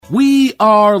We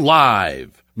are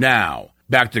live. Now,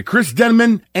 back to Chris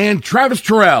Denman and Travis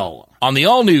Terrell on the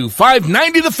all-new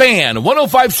 590 The Fan,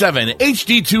 105.7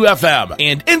 HD2 FM,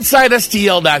 and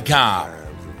InsideSTL.com.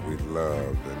 We've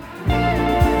loved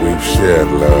and we've shared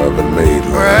love and made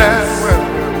love.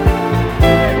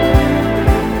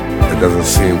 It doesn't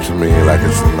seem to me like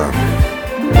it's enough.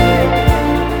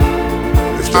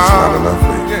 It's just not enough,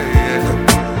 baby.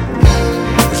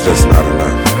 It's just not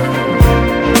enough.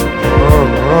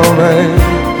 Oh, baby.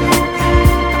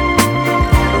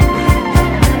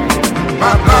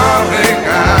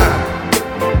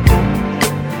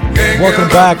 Welcome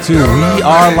back to We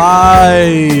Are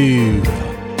Live.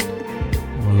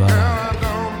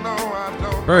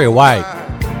 Barry White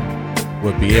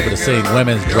would be able to sing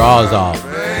women's drawers off.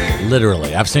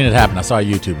 Literally. I've seen it happen. I saw a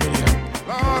YouTube video.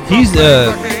 He's,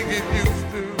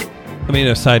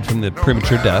 aside from the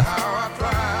premature death,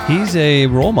 he's a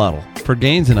role model for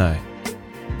Gaines and I.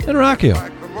 And Rockio.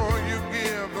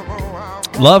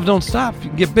 Love don't stop. You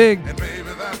can get big.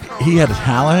 He had a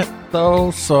talent,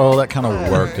 though, so that kind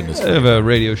of worked in this. I have a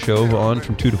radio show on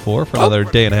from 2 to 4 for another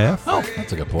day and a half. Oh,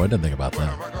 that's a good point. I didn't think about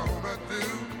that.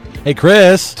 Hey,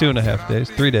 Chris. 2.5 days,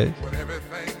 3 days.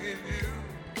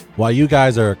 While you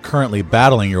guys are currently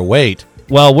battling your weight.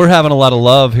 Well, we're having a lot of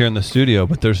love here in the studio,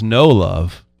 but there's no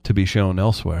love to be shown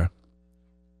elsewhere.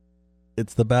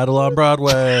 It's the battle on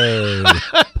Broadway.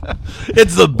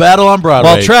 It's the battle on Broadway.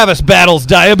 While Travis battles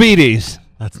diabetes.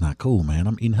 That's not cool, man.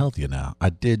 I'm eating healthier now. I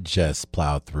did just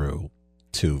plow through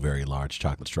 2 very large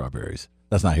chocolate strawberries.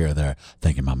 That's not here or there.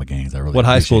 Thank you, Mama Gaines. I really What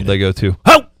high school did they go to?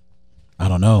 Oh! I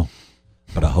don't know,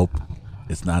 but I hope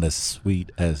it's not as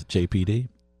sweet as JPD.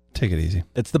 Take it easy.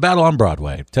 It's the battle on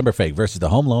Broadway. Timber Fake versus the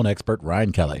home loan expert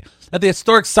Ryan Kelly at the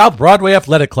historic South Broadway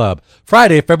Athletic Club.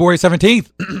 Friday, February 17th.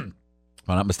 If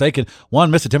I'm not mistaken,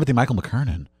 one Mr. Timothy Michael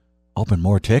McKernan opened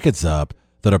more tickets up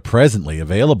that are presently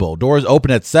available. Doors open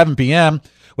at 7 p.m.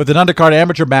 with an undercard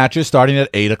amateur matches starting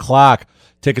at 8 o'clock.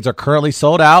 Tickets are currently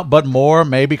sold out, but more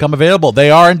may become available.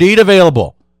 They are indeed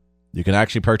available. You can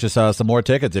actually purchase some more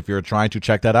tickets if you're trying to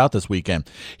check that out this weekend.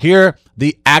 Hear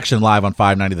the action live on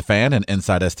 590 The Fan and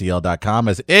InsideSTL.com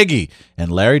as Iggy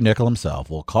and Larry Nickel himself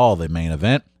will call the main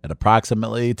event at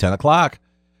approximately 10 o'clock.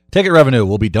 Ticket revenue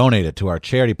will be donated to our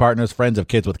charity partners, Friends of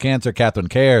Kids with Cancer, Catherine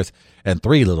Cares, and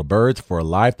 3 Little Birds for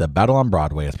Life. The Battle on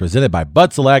Broadway is presented by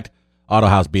Bud Select, Auto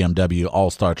House BMW,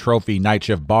 All-Star Trophy, Night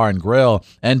Shift Bar and Grill,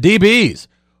 and DB's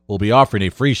will be offering a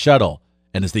free shuttle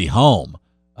and is the home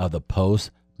of the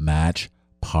post-match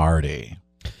party.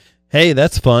 Hey,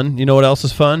 that's fun. You know what else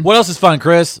is fun? What else is fun,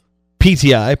 Chris?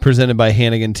 PTI, presented by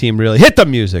Hannigan Team Really. Hit the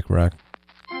music, Rock.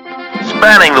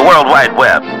 Spanning the World Wide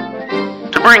Web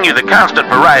to bring you the constant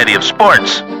variety of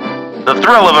sports, the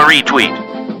thrill of a retweet,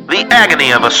 the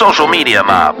agony of a social media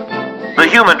mob, the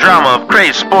human drama of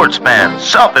crazed sports fans,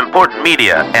 self-important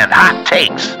media, and hot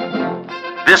takes.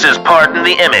 This is Pardon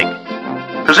the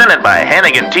Imig, presented by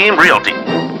Hannigan Team Realty.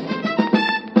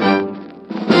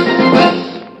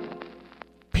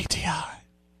 PTI.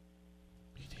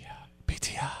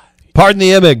 Pardon the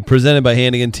Imig, presented by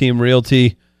Hannigan Team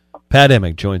Realty. Pat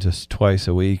Imig joins us twice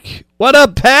a week. What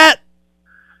up, Pat?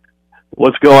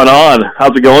 What's going on?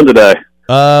 How's it going today?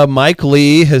 Mike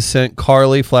Lee has sent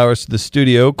Carly flowers to the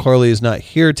studio. Carly is not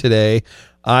here today.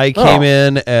 I came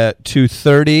in at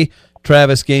 2:30.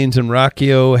 Travis Gaines and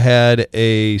Rockio had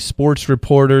a sports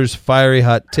reporter's fiery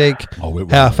hot take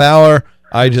half hour.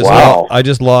 I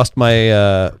just lost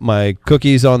my my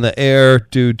cookies on the air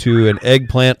due to an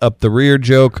eggplant up the rear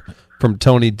joke from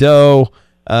Tony Doe.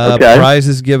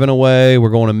 Prizes given away. We're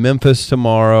going to Memphis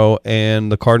tomorrow, and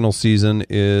the Cardinal season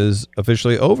is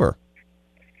officially over.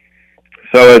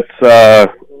 So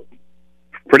it's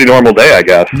pretty normal day, I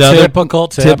guess. Typical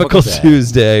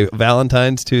Tuesday,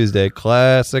 Valentine's Tuesday,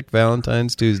 classic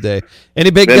Valentine's Tuesday.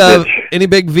 Any big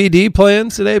VD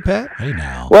plans today, Pat? Hey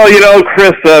now. Well, you know,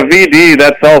 Chris, VD,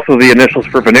 that's also the initials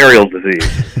for venereal disease.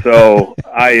 So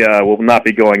I will not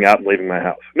be going out and leaving my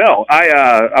house. No,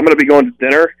 I'm going to be going to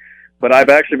dinner, but I've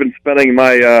actually been spending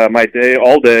my my day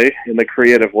all day in the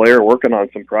creative layer working on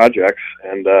some projects,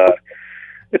 and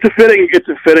it's a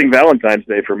fitting Valentine's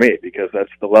Day for me because that's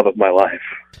the love of my life.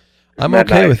 I'm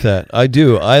okay with that. I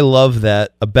do. I love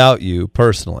that about you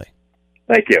personally.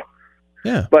 Thank you.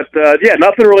 Yeah. But,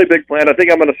 nothing really big planned. I think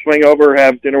I'm going to swing over,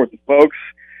 have dinner with the folks,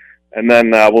 and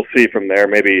then we'll see from there.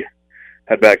 Maybe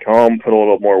head back home, put a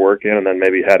little more work in, and then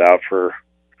maybe head out for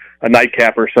a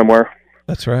nightcap or somewhere.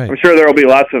 That's right. I'm sure there will be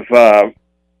lots of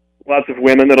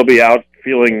women that'll be out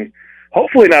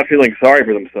hopefully not feeling sorry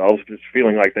for themselves, just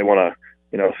feeling like they want to,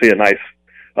 see a nice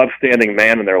upstanding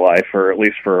man in their life, or at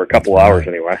least for a couple hours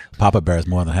anyway. Papa Bear is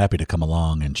more than happy to come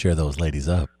along and cheer those ladies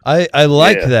up. I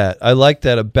like that. I like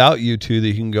that about you two, that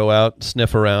you can go out,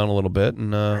 sniff around a little bit,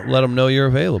 and let them know you're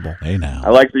available. Hey, now. I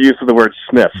like the use of the word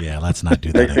sniff. Yeah, let's not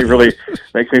do that.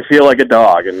 makes me feel like a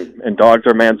dog, and dogs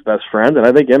are man's best friend, and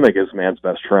I think Emmett is man's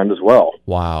best friend as well.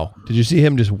 Wow. Did you see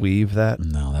him just weave that?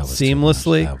 No, that was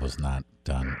seamlessly. That was not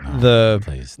done. No,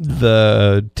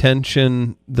 the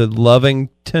tension, the loving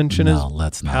tension is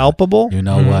palpable. You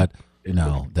know what?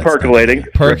 That's percolating.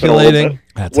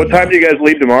 That's what time do you guys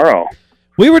leave tomorrow?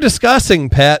 We were discussing,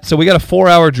 Pat. So we got a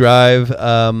 4-hour drive.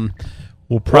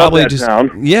 We'll probably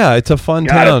town. Yeah, it's a fun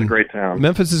town. It's a great town.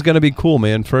 Memphis is going to be cool,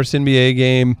 man. First NBA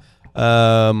game.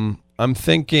 We're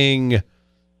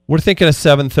thinking a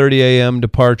 7:30 a.m.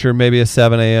 departure, maybe a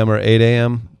 7 a.m. or 8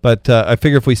 a.m. But I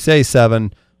figure if we say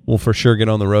 7, we'll for sure get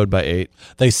on the road by 8.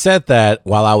 They said that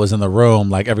while I was in the room,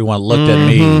 like everyone looked at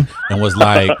me and was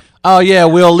like, "Oh yeah,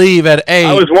 we'll leave at 8."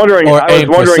 I was wondering who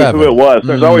it was.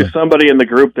 There's always somebody in the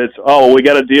group that's, we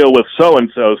got to deal with so and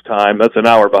so's time. That's an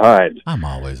hour behind. I'm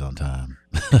always on time.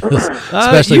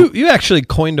 Especially you actually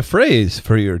coined a phrase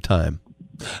for your time.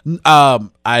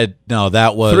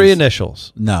 That was 3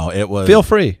 initials. No, it was. Feel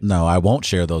free. No, I won't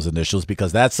share those initials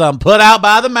because that's something put out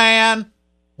by the man.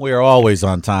 We are always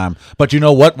on time. But you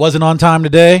know what wasn't on time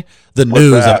today? The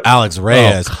news of Alex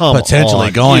Reyes potentially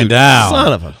going down.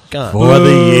 Son of a gun. For the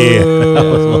year. That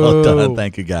was well done.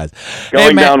 Thank you, guys.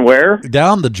 Going down where?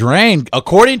 Down the drain.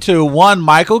 According to one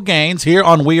Michael Gaines here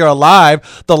on We Are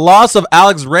Live, the loss of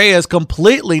Alex Reyes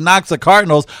completely knocks the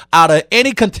Cardinals out of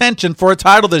any contention for a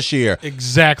title this year.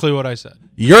 Exactly what I said.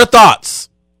 Your thoughts?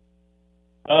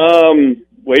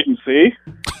 Wait and see.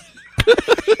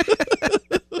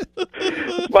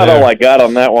 That's about all I got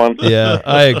on that one. Yeah,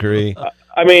 I agree.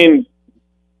 I mean,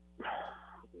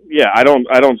 I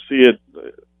don't see it.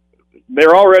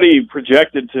 They're already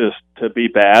projected to be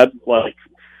bad. Like,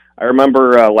 I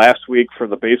remember last week for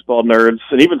the baseball nerds,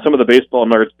 and even some of the baseball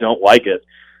nerds don't like it.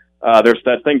 There's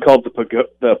that thing called the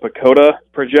PECOTA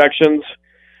projections,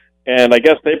 and I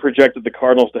guess they projected the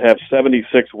Cardinals to have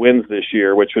 76 wins this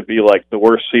year, which would be like the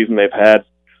worst season they've had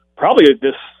probably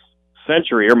this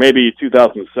century, or maybe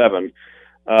 2007.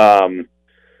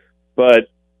 But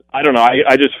I don't know.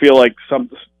 I just feel like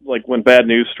when bad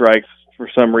news strikes, for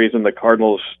some reason, the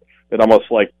Cardinals, it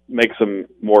almost like makes them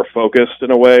more focused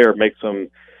in a way, or makes them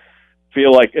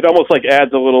feel like it almost like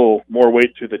adds a little more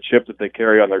weight to the chip that they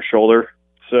carry on their shoulder.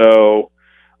 So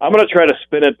I'm going to try to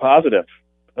spin it positive.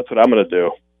 That's what I'm going to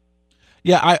do.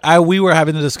 Yeah, we were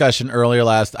having the discussion earlier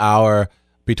last hour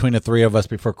between the three of us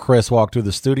before Chris walked through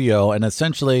the studio, and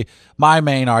essentially my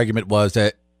main argument was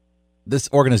that this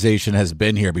organization has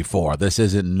been here before. This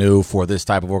isn't new for this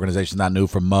type of organization. It's not new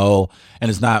for Mo, and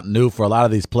it's not new for a lot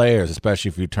of these players, especially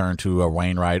if you turn to a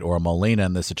Wainwright or a Molina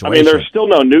in this situation. I mean, there's still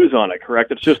no news on it,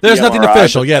 correct? It's just there's nothing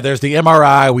official. Yeah, there's the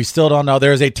MRI. We still don't know.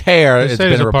 There's a tear. It's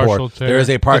been a report. There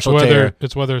is a partial tear.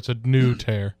 It's whether it's a new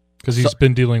tear because he's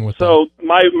been dealing with. So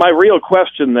my real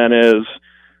question then is,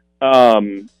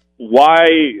 why?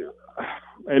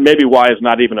 And maybe why is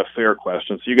not even a fair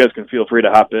question. So you guys can feel free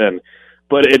to hop in.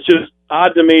 But it's just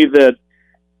odd to me that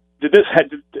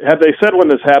have they said when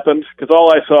this happened? Because all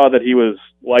I saw that he was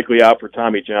likely out for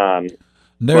Tommy John.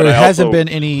 There hasn't been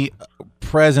any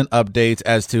present updates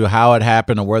as to how it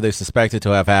happened or where they suspect it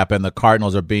to have happened. The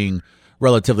Cardinals are being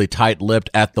relatively tight-lipped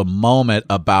at the moment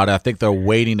about it. I think they're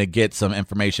waiting to get some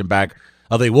information back.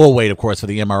 They will wait, of course, for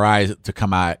the MRI to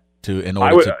come out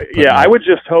I would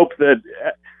just hope that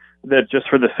just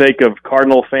for the sake of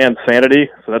Cardinal fan sanity,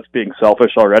 so that's being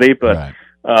selfish already, but right.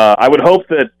 I would hope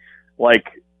that, like,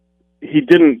 he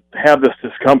didn't have this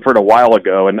discomfort a while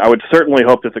ago, and I would certainly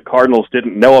hope that the Cardinals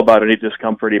didn't know about any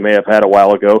discomfort he may have had a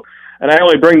while ago. And I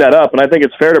only bring that up, and I think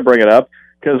it's fair to bring it up,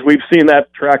 because we've seen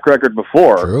that track record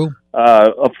before. True.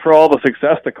 For all the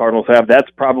success the Cardinals have, that's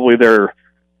probably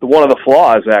one of the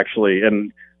flaws, actually,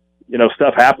 and,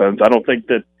 stuff happens. I don't think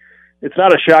that it's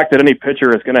not a shock that any pitcher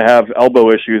is going to have elbow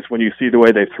issues when you see the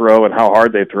way they throw and how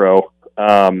hard they throw.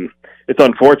 It's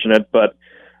unfortunate, but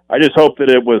I just hope that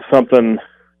it was something,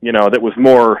 that was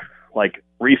more like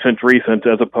recent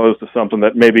as opposed to something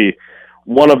that maybe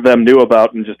one of them knew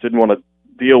about and just didn't want to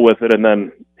deal with it. And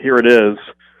then here it is,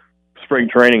 spring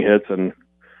training hits and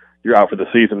you're out for the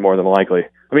season more than likely.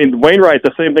 I mean, Wainwright,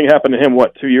 the same thing happened to him,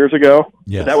 2 years ago?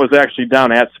 Yes. That was actually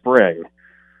down at spring.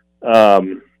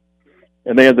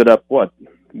 And they ended up,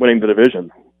 winning the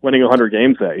division, winning 100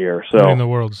 games that year. So winning the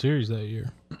World Series that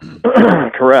year.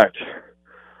 Correct.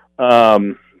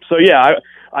 So, yeah,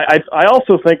 I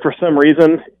also think for some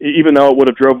reason, even though it would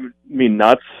have drove me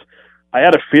nuts, I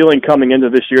had a feeling coming into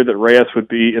this year that Reyes would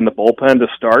be in the bullpen to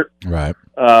start. Right.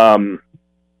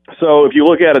 So if you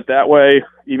look at it that way,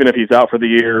 even if he's out for the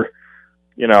year,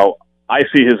 I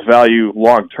see his value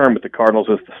long-term with the Cardinals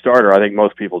as the starter. I think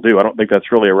most people do. I don't think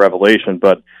that's really a revelation,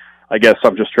 but I guess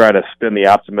I'm just trying to spin the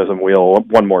optimism wheel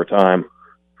one more time.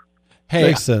 Hey,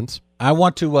 Makes sense. I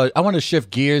want to shift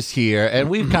gears here, and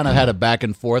we've kind of had a back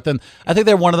and forth, and I think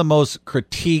they're one of the most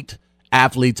critiqued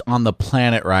athletes on the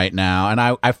planet right now, and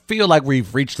I feel like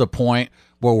we've reached the point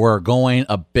where we're going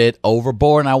a bit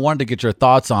overboard, and I wanted to get your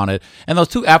thoughts on it. And those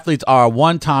two athletes are,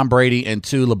 one, Tom Brady, and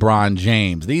two, LeBron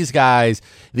James. These guys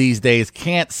these days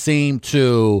can't seem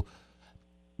to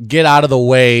get out of the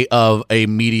way of a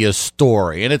media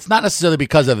story, and it's not necessarily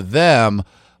because of them,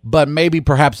 but maybe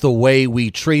perhaps the way we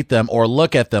treat them or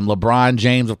look at them. LeBron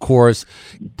James, of course,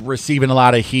 receiving a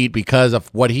lot of heat because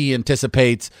of what he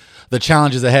anticipates the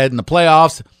challenges ahead in the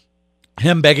playoffs,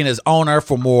 him begging his owner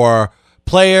for more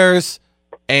players,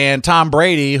 and Tom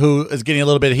Brady, who is getting a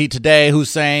little bit of heat today,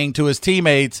 who's saying to his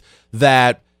teammates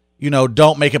that,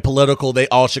 don't make it political. They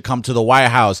all should come to the White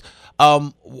House.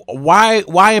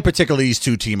 Why in particular these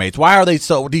two teammates? Why are they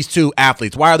these two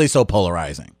athletes, why are they so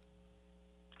polarizing?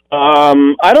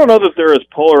 I don't know that they're as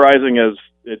polarizing as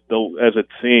it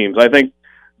seems. I think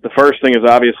the first thing is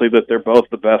obviously that they're both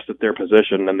the best at their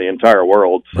position in the entire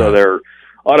world, so Right. they're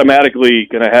automatically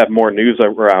going to have more news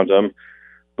around them.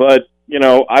 But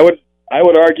I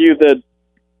would argue that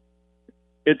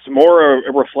it's more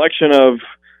a reflection of,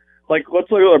 like,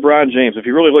 let's look at LeBron James. If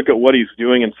you really look at what he's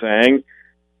doing and saying,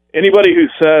 anybody who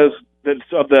says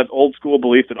that's of that old school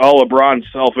belief that LeBron's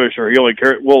selfish or he only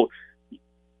cares, well,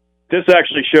 this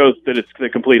actually shows that it's the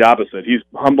complete opposite. He's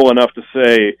humble enough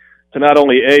to not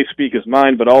only speak his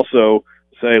mind, but also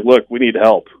say, look, we need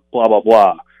help, blah, blah,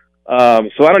 blah.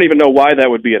 So I don't even know why that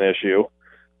would be an issue.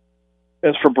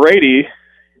 As for Brady,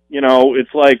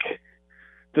 it's like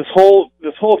this whole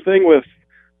thing with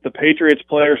the Patriots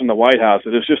players in the White House,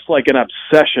 it is just like an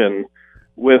obsession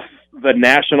with the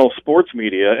national sports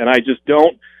media. And I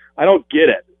don't get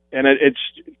it. And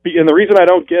and the reason I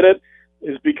don't get it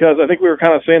is because I think we were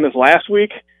kind of saying this last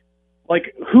week,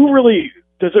 like,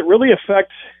 does it really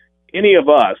affect any of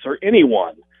us or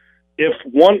anyone if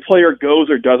one player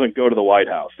goes or doesn't go to the White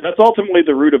House? That's ultimately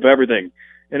the root of everything.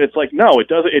 And it's like, no, it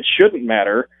doesn't, it shouldn't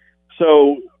matter.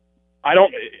 So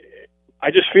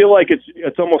I just feel like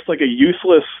it's almost like a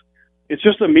useless, it's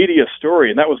just a media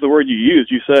story. And that was the word you used.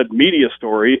 You said media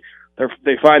story.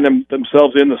 They find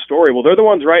themselves in the story. Well, they're the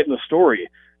ones writing the story.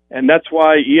 And that's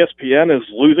why ESPN is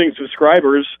losing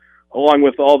subscribers, along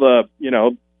with all the,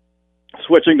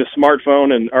 switching to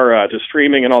smartphone or to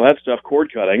streaming and all that stuff,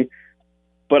 cord cutting.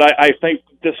 But I think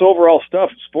this overall stuff,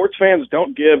 sports fans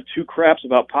don't give two craps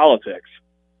about politics.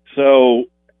 So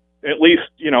at least,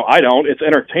 I don't. It's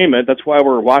entertainment. That's why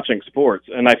we're watching sports.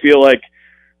 And I feel like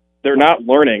they're not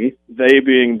learning, they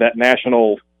being that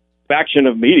national faction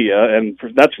of media, and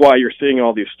that's why you're seeing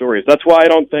all these stories. That's why I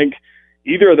don't think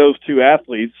either of those two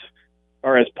athletes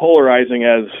are as polarizing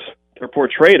as they're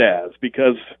portrayed as,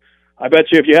 because I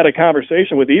bet you if you had a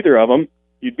conversation with either of them,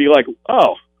 you'd be like,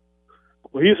 oh,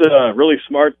 well, he's a really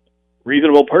smart,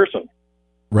 reasonable person.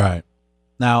 Right.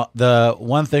 Now, the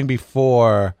one thing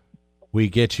before we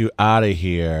get you out of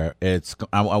here,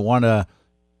 I want to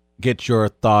get your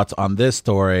thoughts on this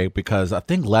story, because I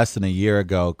think less than a year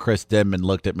ago, Chris Denman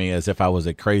looked at me as if I was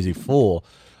a crazy fool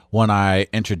when I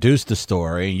introduced the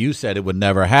story. You said it would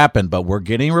never happen, but we're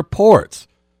getting reports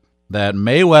that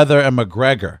Mayweather and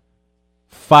McGregor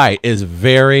fight is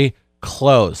very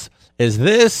close. Is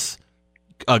this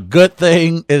a good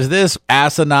thing? Is this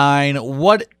asinine?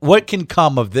 What can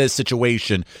come of this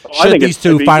situation? Should these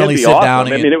two finally sit down?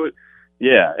 It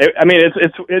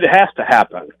has to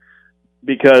happen,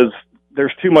 because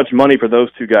there's too much money for those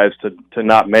two guys to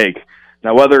not make.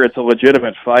 Now, whether it's a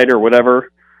legitimate fight or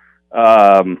whatever,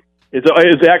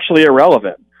 is actually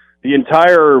irrelevant. The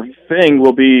entire thing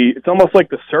will be, it's almost like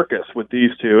the circus with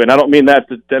these two. And I don't mean that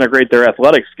to denigrate their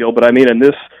athletic skill, but I mean in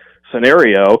this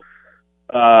scenario,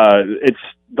 it's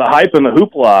the hype and the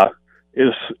hoopla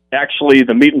is actually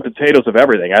the meat and potatoes of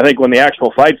everything. I think when the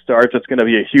actual fight starts, it's going to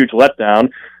be a huge letdown,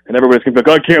 and everybody's going to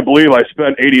be like, I can't believe I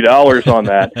spent $80 on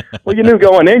that. Well, you knew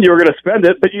going in you were going to spend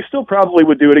it, but you still probably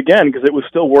would do it again because it was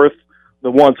still worth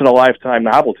the once-in-a-lifetime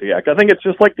novelty act. I think it's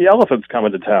just like the elephants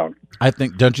coming to town.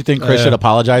 Don't you think Chris should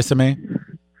apologize to me?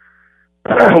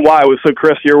 Why? So,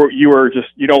 Chris, you don't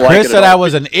like it. Chris said I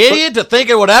was an idiot to think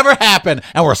it would ever happen,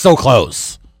 and we're so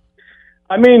close.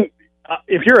 I mean,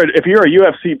 if you're a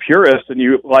UFC purist and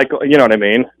you like, you know what I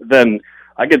mean, then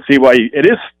I could see why it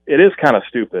is kind of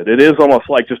stupid. It is almost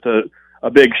like just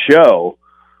a big show,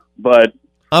 but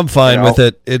I'm fine You know? with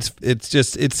it. It's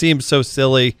just it seems so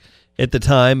silly at the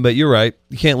time, but you're right.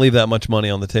 You can't leave that much money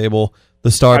on the table. The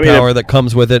star power that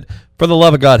comes with it. For the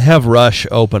love of God, have Rush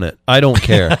open it. I don't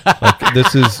care. Like,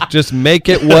 this is just make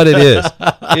it what it is.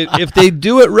 If they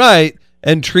do it right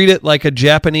and treat it like a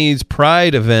Japanese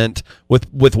pride event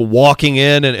with walking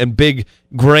in and big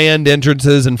grand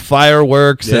entrances and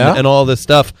fireworks and all this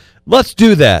stuff, let's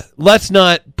do that. Let's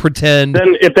not pretend.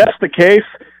 Then if that's the case,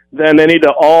 then they need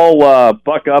to all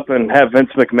buck up and have Vince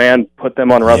McMahon put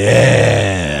them on WrestleMania.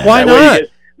 Yeah. Why not?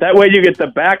 That way you get the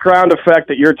background effect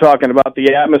that you're talking about,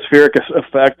 the atmospheric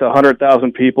effect, the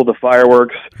 100,000 people, the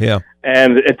fireworks. Yeah.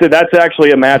 And that's actually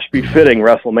a match befitting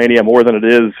WrestleMania more than it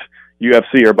is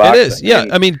UFC or boxing. It is, yeah.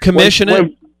 I mean, commission it.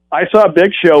 When I saw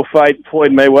Big Show fight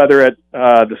Floyd Mayweather at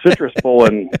the Citrus Bowl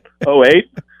in 2008.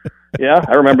 Yeah,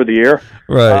 I remember the year.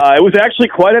 Right. It was actually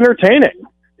quite entertaining.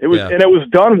 It was, and it was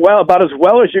done well, about as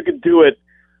well as you could do it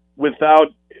without,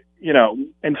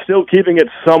 and still keeping it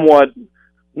somewhat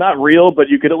not real, but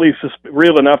you could at least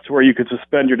real enough to where you could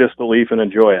suspend your disbelief and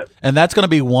enjoy it. And that's going to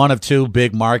be one of two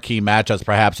big marquee matchups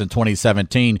perhaps in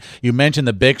 2017. You mentioned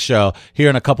the Big Show. Here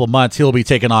in a couple months, he'll be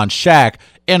taking on Shaq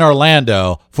in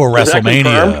Orlando for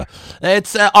WrestleMania.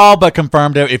 It's all but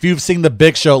confirmed. If you've seen the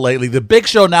Big Show lately, the Big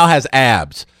Show now has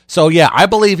abs. So, yeah, I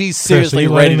believe he's seriously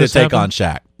ready to take on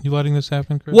Shaq. You letting this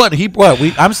happen, Chris?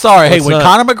 I'm sorry. Hey, when not?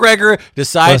 Conor McGregor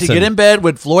decided to get in bed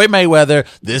with Floyd Mayweather,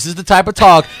 this is the type of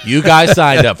talk you guys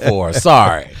signed up for.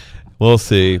 Sorry. We'll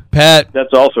see. Pat,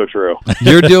 that's also true.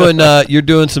 You're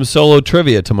doing some solo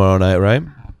trivia tomorrow night, right?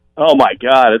 Oh my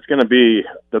God, it's going to be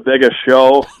the biggest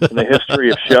show in the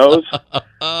history of shows.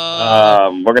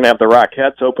 We're going to have the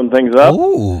Rockettes open things up.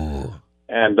 Ooh.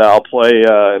 And I'll play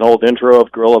an old intro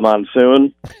of Gorilla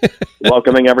Monsoon,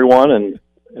 welcoming everyone, and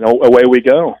away we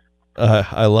go.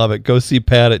 I love it. Go see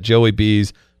Pat at Joey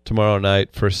B's tomorrow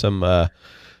night for some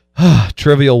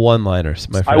trivial one-liners,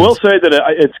 my friends. I will say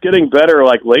that it's getting better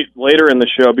later in the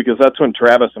show, because that's when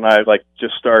Travis and I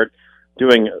just start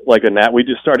doing we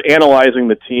just start analyzing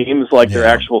the teams they're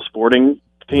actual sporting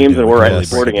teams, and we're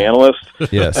sporting analysts.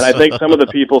 Yes. And I think some of the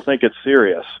people think it's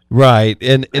serious. Right.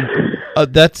 And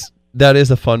that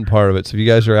is a fun part of it. So if you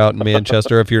guys are out in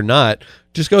Manchester, if you're not,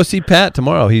 just go see Pat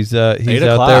tomorrow. He's out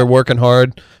there working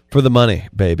hard for the money,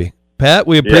 baby. Pat,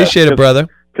 we appreciate it, brother.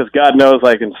 Because God knows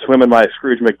I can swim in my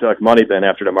Scrooge McDuck money bin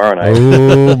after tomorrow night.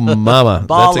 Oh, mama.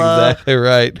 That's exactly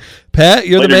right. Pat,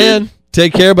 you're the man.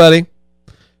 Take care, buddy.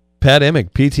 Pat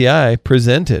Emig, PTI,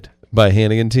 presented by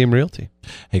Hannigan Team Realty.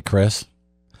 Hey, Chris,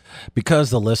 because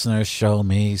the listeners show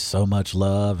me so much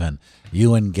love, and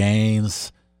you and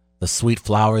Gaines, the sweet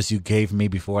flowers you gave me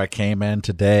before I came in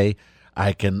today,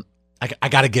 I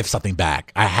got to give something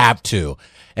back. I have to.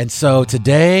 And so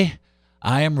today,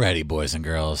 I am ready, boys and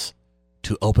girls,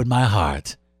 to open my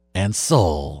heart and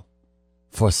soul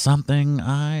for something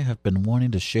I have been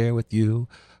wanting to share with you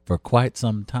for quite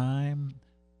some time.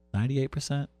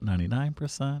 98%,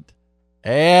 99%.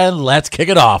 And let's kick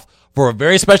it off for a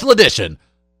very special edition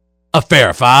of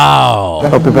Fair Foul. I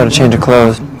hope you better change your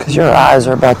clothes, because your eyes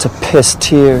are about to piss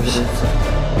tears.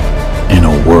 In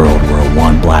a world where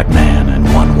one black man and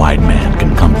one white man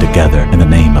can come together in the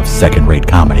name of second-rate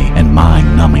comedy and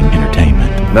mind-numbing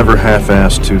entertainment, never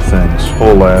half-ass two things,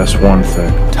 whole-ass one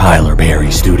thing. Tyler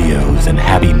Perry Studios and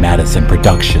Happy Madison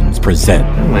Productions present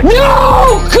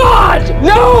No, God!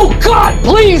 No, God,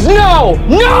 please, no!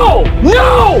 No!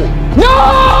 No!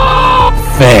 No!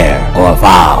 Fair or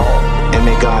Foul. And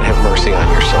may God have mercy on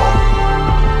your soul.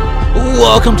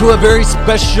 Welcome to a very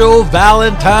special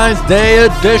Valentine's Day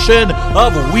edition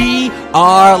of We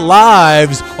Are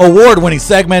Live's award-winning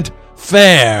segment,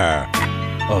 Fair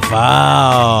or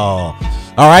Foul.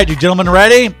 All right, you gentlemen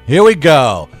ready? Here we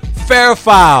go. Fair or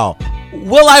Foul.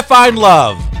 Will I find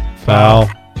love? Foul.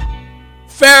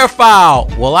 Fair or Foul.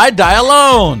 Will I die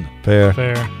alone? Fair.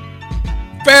 Fair.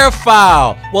 Fair or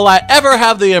Foul. Will I ever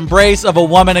have the embrace of a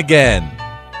woman again?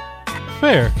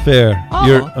 Fair. Fair.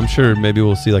 Oh. I'm sure maybe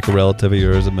we'll see a relative of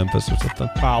yours in Memphis or something.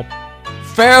 Foul.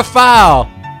 Fair or Foul.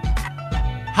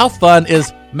 How fun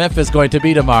is Memphis going to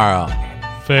be tomorrow?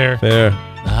 Fair. Fair.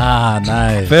 Ah,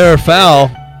 nice. Fair or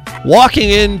foul. Walking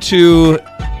into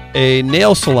a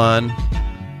nail salon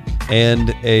and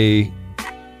a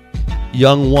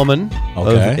young woman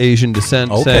of Asian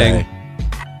descent saying,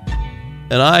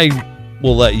 and I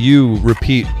will let you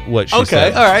repeat what she said.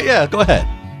 Okay, all right, yeah, go ahead.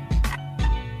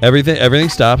 Everything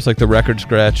stops, like the record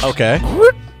scratch. Okay.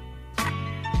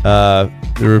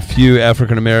 There were a few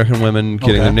African American women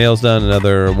getting their nails done,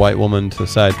 another white woman to the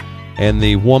side, and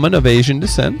the woman of Asian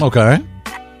descent. Okay.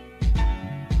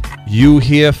 You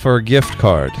here for a gift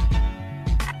card?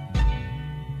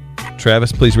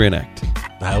 Travis, please reenact.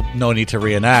 No need to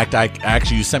reenact.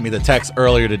 You sent me the text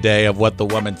earlier today of what the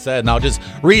woman said, and I'll just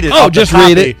read it. Oh, off just the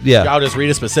copy. read it? Yeah. I'll just read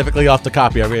it specifically off the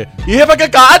copy. I read it. You have a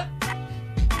good God?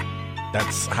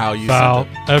 That's how you Foul.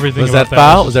 sent it. Everything Was about that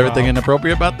foul? Was foul. everything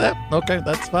inappropriate about that? Okay,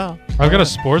 that's foul. I've got a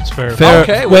sports fair. Fair,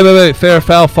 Okay, wait. Fair or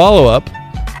foul follow-up.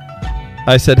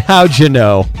 I said, how'd you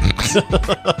know?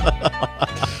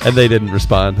 And they didn't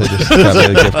respond. They just got me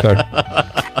a gift card.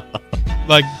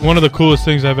 Like, one of the coolest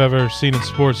things I've ever seen in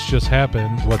sports just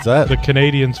happened. What's that? The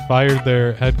Canadians fired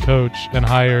their head coach and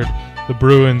hired the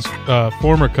Bruins'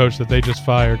 former coach that they just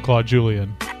fired, Claude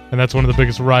Julien. And that's one of the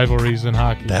biggest rivalries in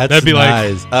hockey. That'd be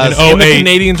nice. like And the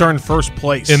Canadians are in first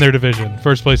place. in their division.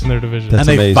 First place in their division. That's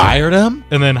and they amazing. fired him?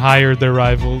 And then hired their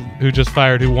rival who just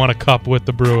fired, who won a cup with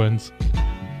the Bruins.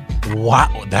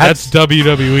 Wow. That's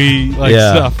WWE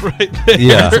stuff right there.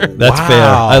 Yeah, that's Wow. fair.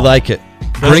 I like it.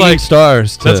 Bringing like-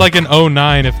 stars to... That's like in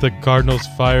 2009 if the Cardinals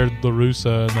fired La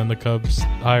Russa and then the Cubs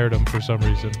hired him for some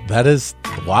reason. That is,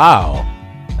 wow.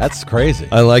 That's crazy.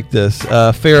 I like this.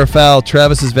 Fair or foul,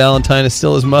 Travis's Valentine is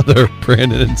still his mother,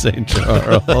 Brandon in St.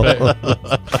 Charles.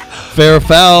 Fair or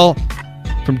foul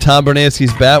from Tom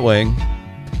Bernanski's Batwing.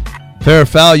 Fair or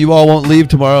foul, you all won't leave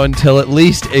tomorrow until at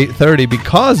least 8:30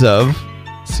 because of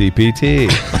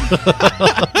CPT.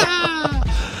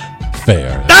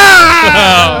 Fair.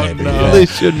 Oh, no. At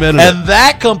least you admitted it. And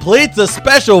that completes the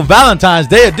special Valentine's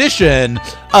Day edition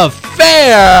of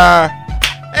Fair.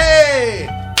 Hey,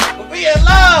 we in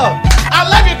love. I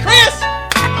love you, Chris.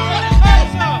 I love you, Chris.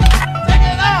 Take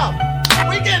it off.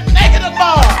 We getting naked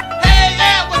tomorrow. Hey,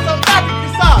 yeah, with some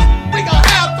barbecue sauce. We gonna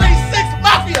have 3-6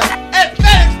 Mafia at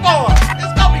FedEx Forum.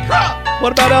 It's gonna be crunk.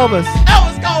 What about Elvis?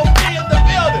 Elvis gonna be in the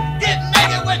building. Get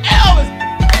naked with Elvis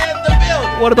in the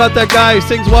building. What about that guy who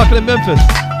sings Walking in Memphis?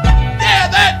 Yeah,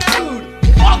 that dude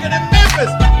walking in Memphis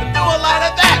to do a lot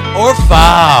of that. Or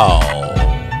foul.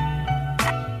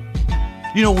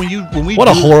 You know, when we What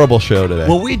a horrible show today.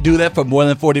 when we do that for more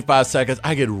than 45 seconds,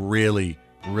 I get really,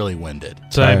 really winded.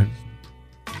 Same.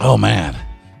 Oh man.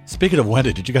 Speaking of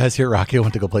winded, did you guys hear Rocky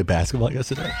went to go play basketball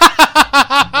yesterday?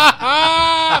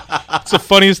 It's the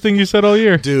funniest thing you said all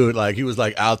year. Dude, like he was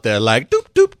like out there like doop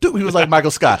doop doop. He was like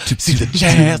Michael Scott. See the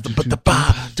jazz, the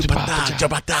ba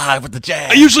jump dive with the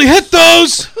jazz. I usually hit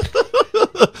those.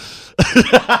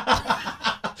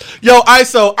 Yo,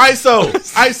 ISO.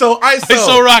 So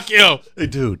Rockio. Hey,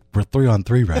 dude, we're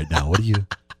 3-on-3 right now. What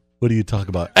do you talk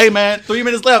about? Hey, man, 3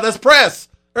 minutes left. Let's press.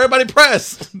 Everybody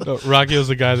press. No, Rockio's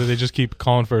the guy that they just keep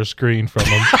calling for a screen from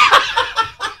him.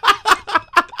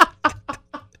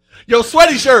 Yo,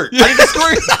 sweaty shirt. I need the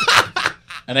screen.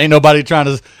 And ain't nobody trying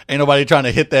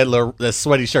to hit that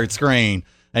sweaty shirt screen.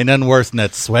 Ain't nothing worse than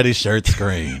that sweaty shirt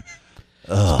screen.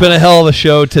 It's been a hell of a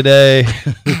show today.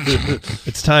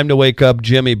 It's time to wake up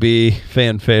Jimmy B,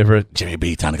 fan favorite. Jimmy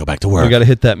B, time to go back to work. We got to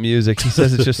hit that music. He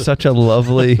says it's just such a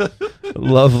lovely,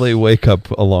 lovely wake up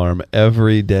alarm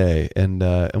every day, and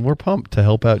we're pumped to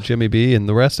help out Jimmy B and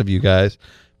the rest of you guys.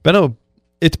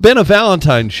 It's been a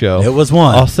Valentine's show. It was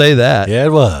one. I'll say that. Yeah,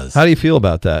 it was. How do you feel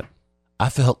about that? I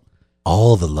felt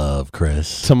all the love,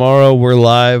 Chris. Tomorrow we're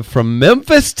live from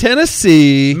Memphis,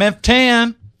 Tennessee.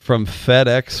 Memph-tan. From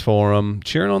FedEx Forum,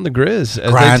 cheering on the Grizz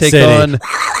as Grind they take City. on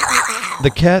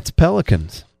the Cats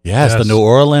Pelicans. Yes, the New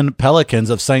Orleans Pelicans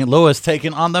of St. Louis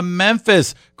taking on the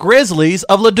Memphis Grizzlies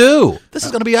of Ladue. This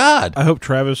is going to be odd. I hope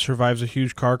Travis survives a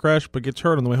huge car crash, but gets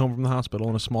hurt on the way home from the hospital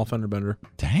in a small fender bender.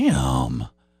 Damn.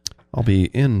 I'll be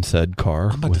in said car.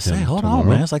 I'm about to say, hold on,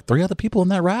 man. It's like 3 other people in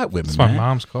that ride with me, It's my man.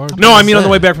 mom's car. No, I mean on the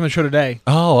way back from the show today.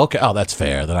 Oh, okay. Oh, that's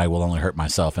fair. Then I will only hurt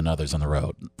myself and others on the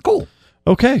road. Cool.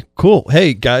 Okay, cool.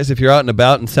 Hey, guys, if you're out and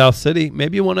about in South City,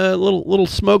 maybe you want a little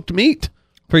smoked meat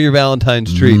for your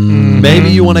Valentine's treat.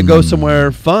 Maybe you want to go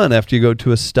somewhere fun after you go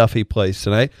to a stuffy place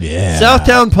tonight. Yeah.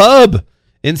 Southtown Pub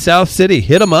in South City.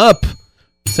 Hit them up.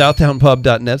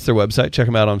 SouthtownPub.net's their website. Check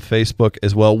them out on Facebook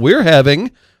as well. We're having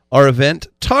our event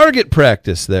Target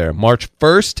Practice there, March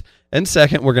 1st and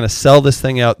 2nd. We're going to sell this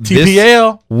thing out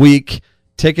TPL. this week.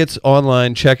 Tickets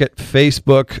online. Check it.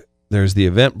 Facebook. There's the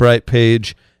Eventbrite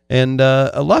page. And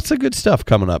lots of good stuff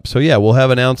coming up. So, yeah, we'll have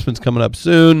announcements coming up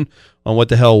soon on what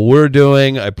the hell we're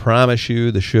doing. I promise you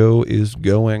the show is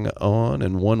going on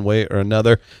in one way or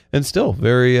another. And still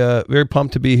very, very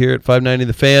pumped to be here at 590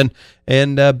 The Fan.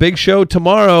 And big show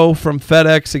tomorrow from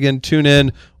FedEx. Again, tune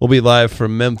in. We'll be live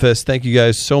from Memphis. Thank you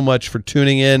guys so much for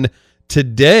tuning in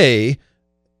today.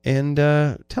 And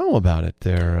tell them about it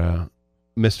there,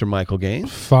 Mr. Michael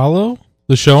Gaines. Follow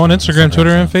The show on Instagram,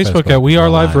 Twitter, and Facebook at We Are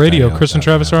Live Radio. Chris and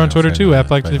Travis are on Twitter too, at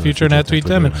Black to the Future and at Tweet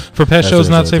Demon. For past shows,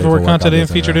 not safe for work content, and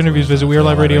featured interviews, visit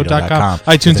WeAreLiveRadio.com.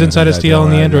 iTunes, Inside STL,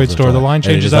 and the Android store. The line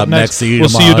changes up next. We'll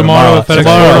see you tomorrow at FedEx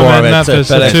Forum at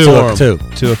Memphis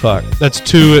at 2 o'clock. That's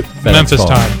 2 at Memphis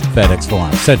time. FedEx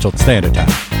Forum, Central Standard Time.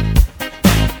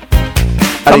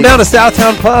 Come down to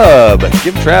Southtown Pub.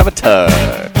 Give Trav a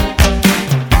tug.